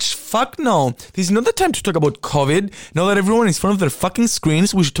 bitch, fuck no. This is not the time to talk about COVID. Now that everyone is in front of their fucking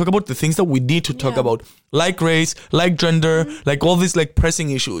screens, we should talk about the things that we need to talk about, like race, like gender, like all these like pressing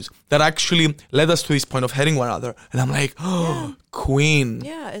issues that actually led us to this point of hating one another. And I'm like, queen.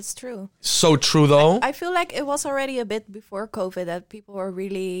 Yeah, it's true. So true though. I feel like it was already a bit before COVID that people were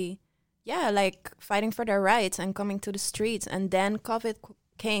really, like fighting for their rights and coming to the streets. And then COVID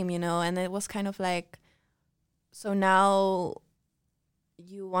came, and it was kind of like, so now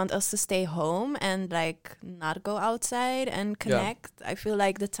you want us to stay home and like not go outside and connect. I feel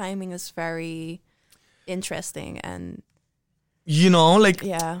like the timing is very interesting, and like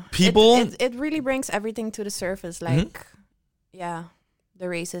people, it really brings everything to the surface, like the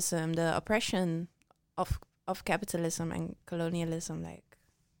racism, the oppression of capitalism and colonialism, like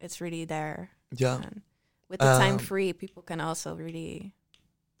it's really there. And with the time free, people can also really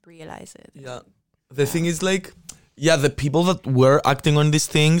realize it. The thing is, like, the people that were acting on these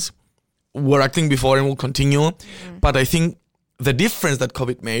things were acting before and will continue. But I think the difference that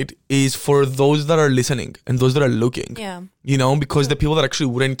COVID made is for those that are listening and those that are looking. Because the people that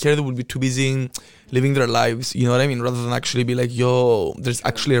actually wouldn't care, they would be too busy living their lives, you know what I mean, rather than actually be like, yo, there's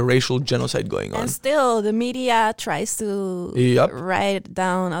actually a racial genocide going on. And still the media tries to write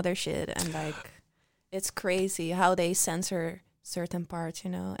down other shit, and like it's crazy how they censor certain parts,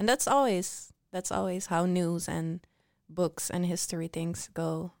 and that's always how news and books and history things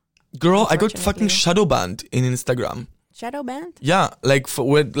go. Girl, I got fucking shadow banned in Instagram. Shadow banned? Yeah, like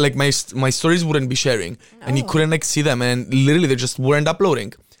my stories wouldn't be sharing, and you couldn't like see them, and literally they just weren't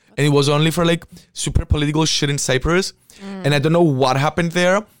uploading, and it was only for like super political shit in Cyprus, and I don't know what happened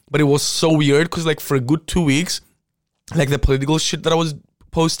there, but it was so weird because like for a good 2 weeks, like the political shit that I was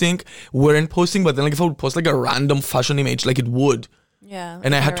posting weren't posting, but then like if I would post like a random fashion image, like it would.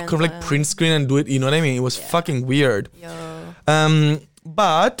 And I had to kind of like print screen and do it, you know what I mean? It was fucking weird.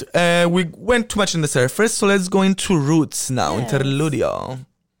 But we went too much in the surface, so let's go into roots now. Interludio.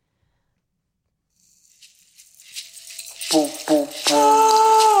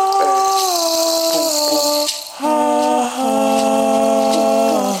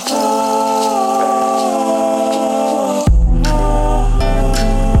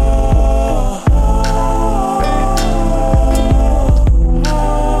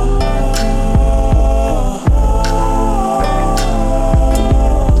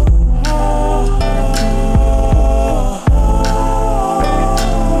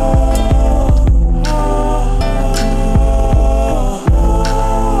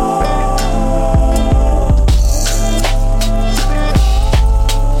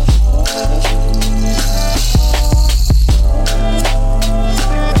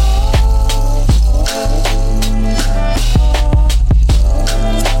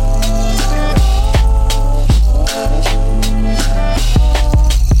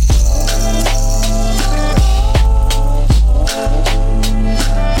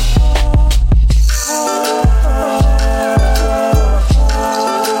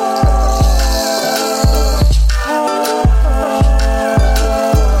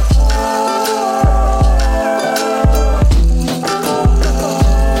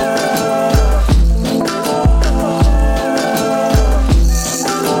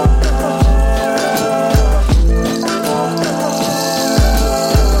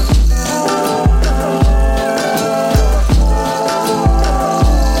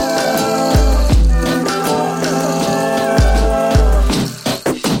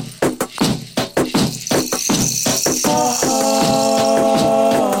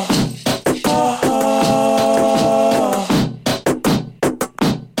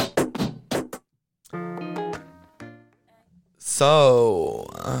 So,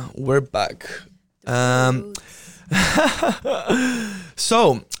 we're back.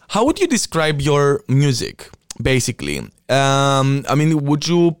 So, how would you describe your music, basically? I mean, would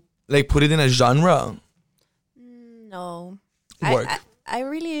you like put it in a genre? No. work? I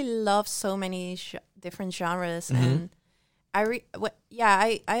really love so many different genres, Mm-hmm. and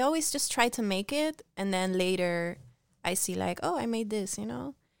I always just try to make it, and then later I see like, oh, I made this, you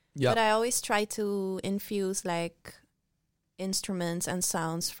know. Yeah. But I always try to infuse like instruments and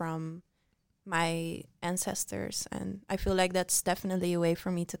sounds from my ancestors, and I feel like that's definitely a way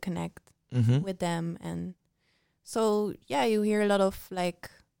for me to connect Mm-hmm. with them. And so yeah, you hear a lot of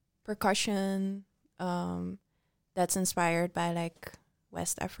like percussion that's inspired by like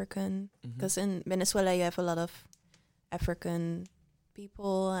West African, Mm-hmm. because in Venezuela you have a lot of African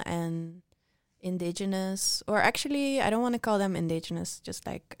people and indigenous, or actually I don't want to call them indigenous, just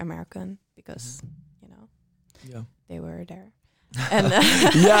like American, because you know Yeah. they were there. And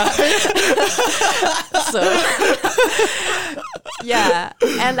Yeah. so yeah,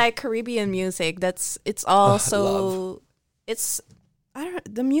 and like Caribbean music, it's also love. it's I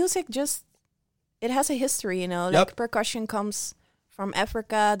don't the music just it has a history, you know. Yep. Like percussion comes from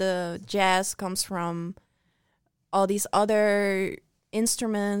Africa, the jazz comes from all these other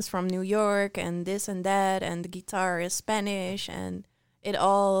instruments from New York, and this and that, and the guitar is Spanish, and it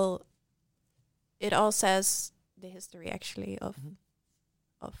all says the history actually of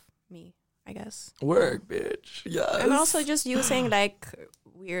me, I guess. Work, bitch. Yes. And also just using like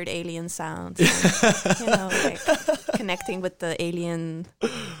weird alien sounds, and, you know, like connecting with the alien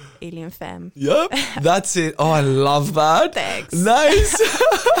fam. Yep. That's it. Oh, I love that. Thanks. Nice.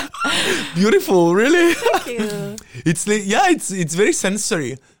 Beautiful, really. Thank you. It's like, yeah, it's very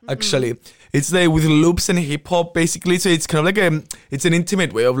sensory actually. It's like with loops and hip hop basically. So it's kind of like it's an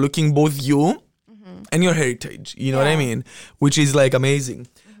intimate way of looking both you and your heritage. You know what I Yeah. mean? Which is like amazing.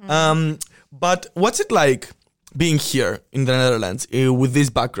 But what's it like being here in the Netherlands with this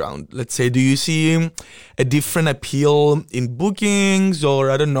background? Let's say, do you see a different appeal in bookings,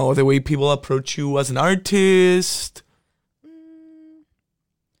 or I don't know, the way people approach you as an artist?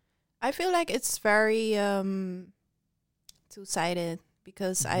 I feel like it's very two-sided,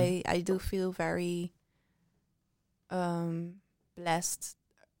 because I do feel very blessed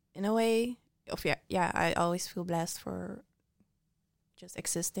in a way. I always feel blessed for just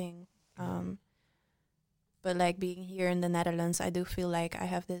existing. But like being here in the Netherlands, I do feel like I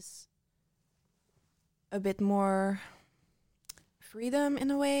have this a bit more freedom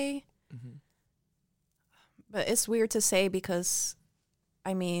in a way. But it's weird to say, because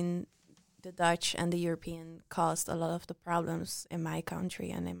I mean, the Dutch and the European caused a lot of the problems in my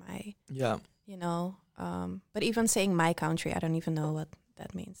country and in my, Yeah. you know, but even saying my country, I don't even know what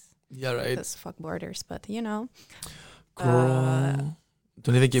that means, Yeah, right. because fuck borders, but you know. Girl.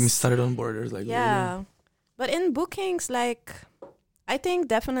 Don't even get me started on borders. Like, Yeah. really. But in bookings, like, I think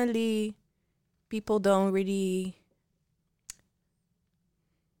definitely people don't really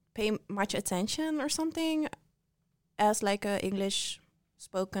pay much attention or something as like a English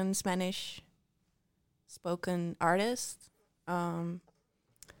spoken, Spanish spoken artist.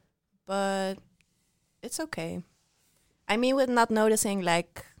 But it's okay. I mean, with not noticing,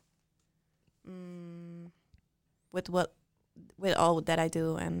 like, with all that I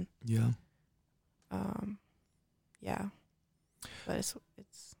do, and Yeah. yeah, but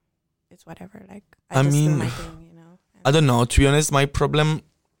it's whatever. Like, I I just do mean, my thing, you know. I don't know. To be honest, my problem,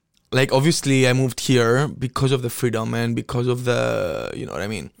 like, obviously I moved here because of the freedom and because of the, you know what I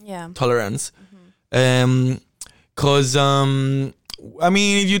mean, Yeah. tolerance. Cause, I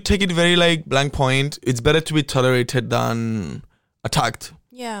mean, if you take it very like blank point, it's better to be tolerated than attacked,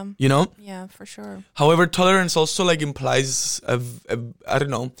 Yeah. you know? Yeah, for sure. However, tolerance also like implies I don't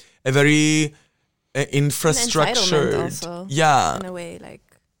know, a very infrastructured. entitlement also. Yeah, In a way, like,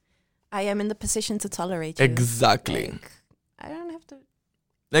 I am in the position to tolerate you. exactly. Like, I don't have to.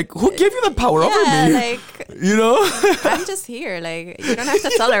 Like, who gave you the power over Yeah, me? like, You know? I'm just here. Like, you don't have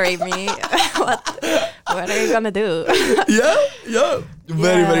to tolerate me. What are you gonna do? yeah.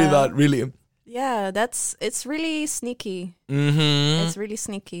 Very, very Yeah. that, really. Yeah, it's really sneaky. Mm-hmm. It's really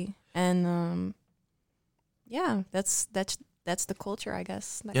sneaky, and yeah, that's the culture, I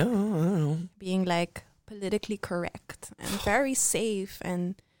guess. Like, Yeah, I don't know. being like politically correct and very safe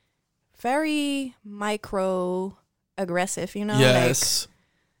and very micro aggressive, you know? Yes. Like,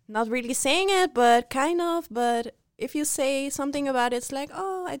 not really saying it, but kind of. But if you say something about it, it's like,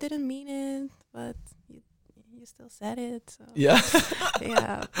 oh, I didn't mean it, but you still said it. So. Yeah.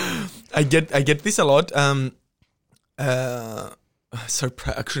 Yeah. I get this a lot.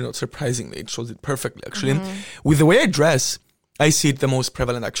 Actually, not surprisingly, it shows it perfectly. Actually, with the way I dress, I see it the most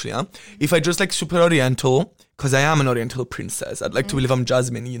prevalent. Actually, if I dress like super Oriental, because I am an Oriental princess, I'd like to believe I'm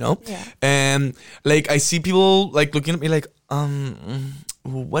Jasmine, you know. Yeah. And like I see people like looking at me like,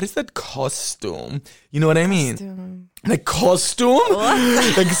 what is that costume? You know what I mean? Costume. Like costume?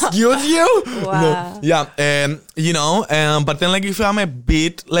 Excuse you? Wow. No. Yeah. You know, but then like if I'm a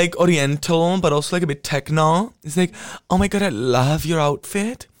bit like oriental, but also like a bit techno, it's like, oh my God, I love your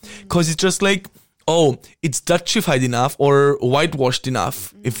outfit. Cause it's just like, oh, it's Dutchified enough or whitewashed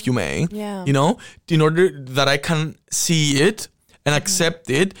enough, if you may. Yeah. You know, in order that I can see it and accept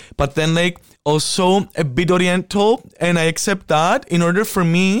it, but then like also a bit oriental, and I accept that in order for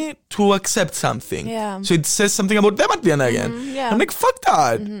me to accept something. Yeah. So it says something about them at the end again. yeah. I'm like, fuck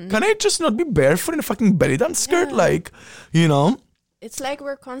that. Can I just not be barefoot in a fucking belly dance skirt? Yeah. Like, you know? It's like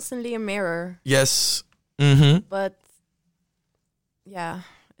we're constantly a mirror, Yes. Mm-hmm. but yeah,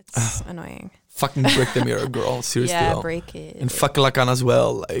 it's annoying. Fucking break the mirror, girl. Seriously. Yeah, though. break it. And fuck Lacan as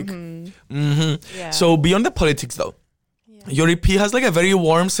well. Like, Yeah. So beyond the politics though, Yeah. your EP has like a very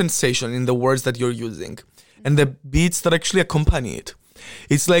warm sensation in the words that you're using and the beats that actually accompany it.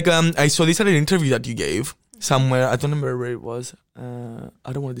 It's like, I saw this at an interview that you gave somewhere. I don't remember where it was.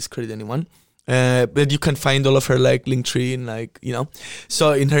 I don't want to discredit anyone. But you can find all of her like Linktree and like, you know,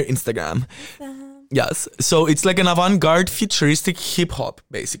 so in her Instagram. Yes. So it's like an avant-garde futuristic hip hop,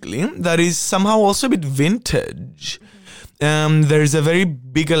 basically, that is somehow also a bit vintage. There's a very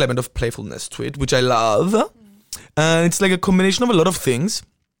big element of playfulness to it, which I love. It's like a combination of a lot of things,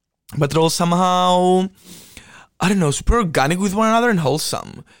 but they're all somehow, I don't know, super organic with one another and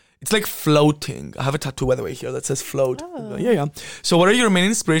wholesome. It's like floating. I have a tattoo, by the way, here that says float. Oh. Yeah. So what are your main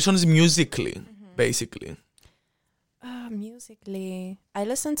inspirations musically, basically? Musically, I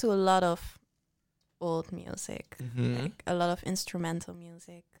listen to a lot of old music, like a lot of instrumental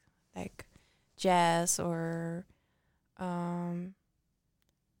music, like jazz or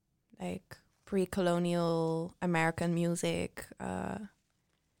like pre-colonial American music. A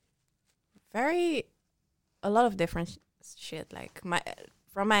lot of different shit. Like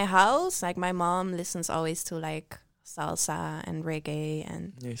from my house, like my mom listens always to like salsa and reggae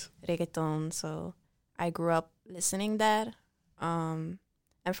and Yes. reggaeton. So I grew up listening that.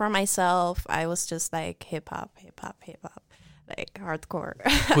 And for myself, I was just like hip hop, like hardcore.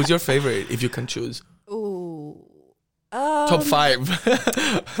 Who's your favorite, if you can choose? Ooh. Top 5.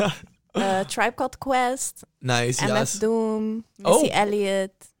 Tribe Called Quest, Nice, MF yes. Doom, Oh. Missy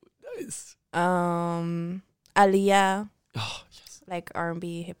Elliott, Nice. Aaliyah, Oh, yes. like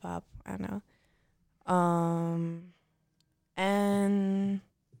R&B, hip hop. I don't know. And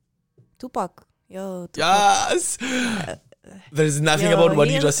Tupac. Yo, Tupac. Yes. There's nothing Yo, about what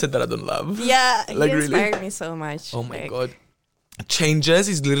he you is- just said that I don't love. Yeah, Like, he really? inspired me so much. Oh my Like, God. Changes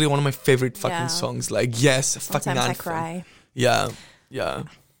is literally one of my favorite fucking Yeah. songs. Like, yes, fucking Sometimes I anthem. cry. Yeah.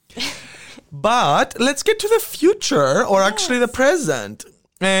 But let's get to the future, or actually the present.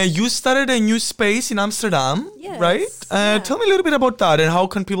 You started a new space in Amsterdam, Yes, right? yeah. Tell me a little bit about that and how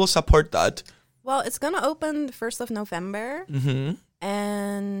can people support that? Well, it's gonna open the 1st of November.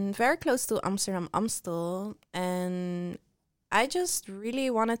 And very close to Amsterdam Amstel, and I just really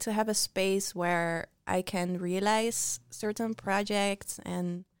wanted to have a space where I can realize certain projects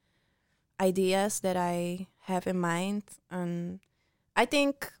and ideas that I have in mind. And I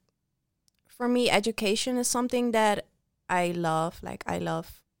think for me, education is something that I love. Like I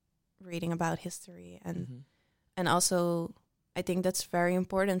love reading about history, and also I think that's very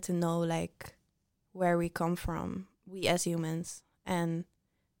important to know like where we come from, we as humans. And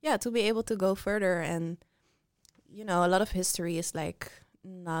yeah, to be able to go further. And you know, a lot of history is like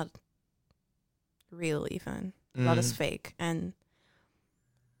not real, even a lot is fake. And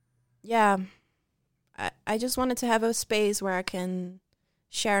yeah, I just wanted to have a space where I can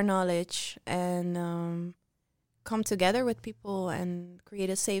share knowledge and come together with people and create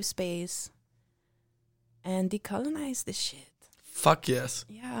a safe space and decolonize this shit. Fuck yes.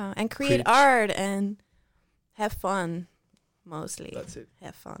 Yeah, and create Preach. art and have fun. Mostly. That's it.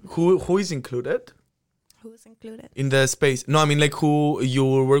 Have fun. Who is included Who's included? in the space? No, I mean like who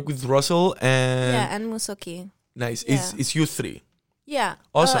you work with Russell and Yeah, and Musoki. nice. Yeah. It's you three. Yeah.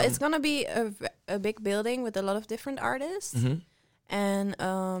 Awesome. It's gonna be a big building with a lot of different artists. And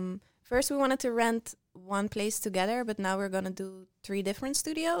first we wanted to rent one place together, but now we're gonna do 3 different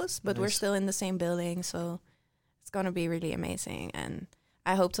studios, but we're Nice. still in the same building, so it's gonna be really amazing. And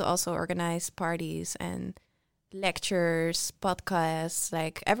I hope to also organize parties and lectures, podcasts,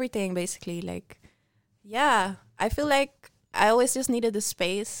 like everything basically. Like, yeah, I feel like I always just needed the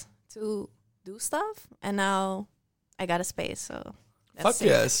space to do stuff, and now I got a space, so that's Fuck sick.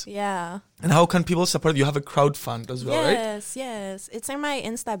 yes. Yeah. And how can people support? You have a crowdfund as well, right? Yes. It's in my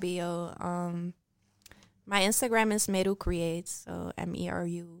Insta bio. My Instagram is Meru Creates, so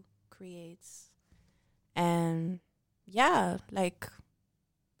MERU Creates. And yeah, like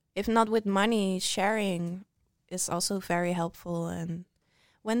if not with money, sharing is also very helpful. And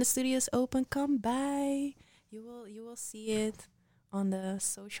when the studio is open, come by. You will see it on the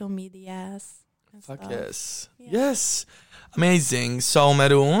social medias. Fuck stuff. yes. Yeah. Yes. Amazing. So,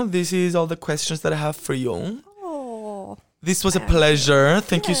 Meru, this is all the questions that I have for you. Oh, This was a pleasure.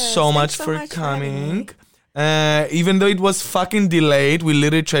 Thank you Yes, so thanks much so for much for having coming. Even though it was fucking delayed, we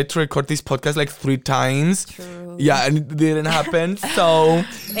literally tried to record this podcast like 3 times. true. Yeah, and it didn't happen. So,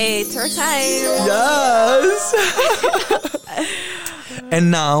 Hey, third time. yes. And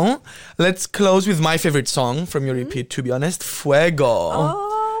now, let's close with my favorite song from your EP, to be honest, Fuego. Oh,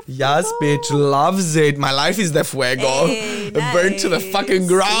 Yes, bitch, loves it. My life is the fuego. Hey, Burnt to the nice. fucking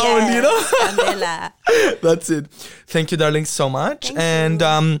ground, you know? Yes, Candela. That's it. Thank you, darling, so much. Thank and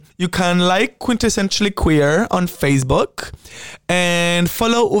you. You can like Quintessentially Queer on Facebook and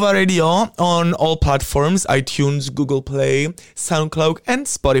follow Uva Radio on all platforms, iTunes, Google Play, SoundCloud, and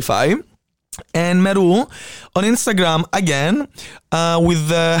Spotify. And Meru on Instagram again with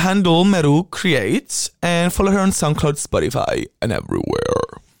the handle Meru Creates, and follow her on SoundCloud, Spotify, and everywhere.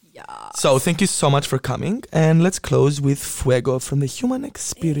 Yeah. So thank you so much for coming, and let's close with Fuego from the Human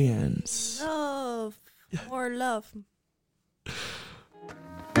Experience. Love. More love.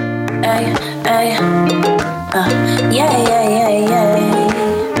 Ay, ay, yeah, yeah, yeah, yeah.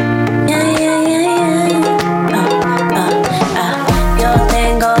 Yeah, yeah, yeah, yeah. Yo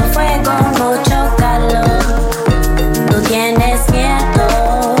tengo fuego, mucho calor. Tú tienes miedo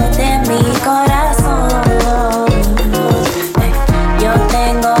de mi corazón. Yo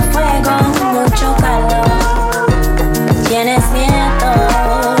tengo fuego, mucho calor. Tienes miedo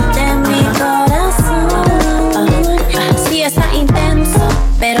de mi corazón. Sí, está intenso,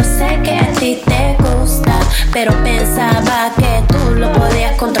 pero sé que a ti te gusta. Pero pensaba que tú lo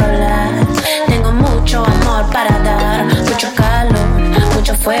podías controlar. Tengo mucho amor para dar, mucho calor,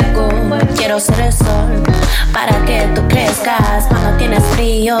 mucho fuego. Quiero ser el sol para que tú crezcas cuando tienes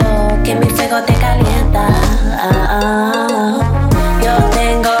frío, que mi fuego te calienta. Yo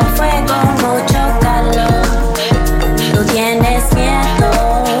tengo fuego, mucho calor. Tú tienes miedo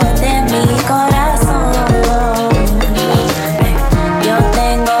de mi corazón. Yo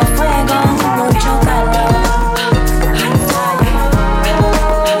tengo fuego, mucho calor.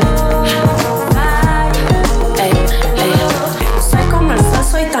 Soy como el sol,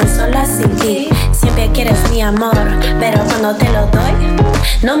 soy tan sola sin ti. Siempre quieres mi amor, pero cuando te lo doy,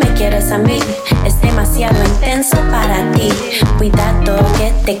 no me quieres a mí. Es demasiado intenso para ti. Cuidado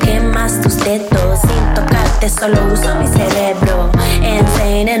que te quemas tus dedos. Sin tocarte solo uso mi cerebro.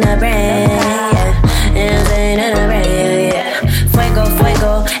 Insane in the brain, yeah. Insane in the brain, yeah. Fuego,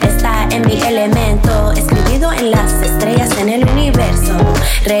 fuego, está en mi elemento. Escribido en las estrellas en el universo.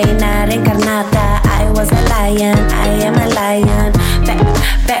 Reina reencarnada, I was a lion, I am a lion.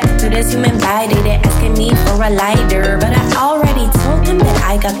 Back to this human body, they're asking me for a lighter, but I already told them that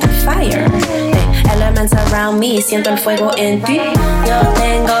I got the fire. The elements around me, siento el fuego en ti. Yo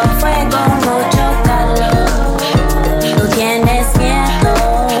tengo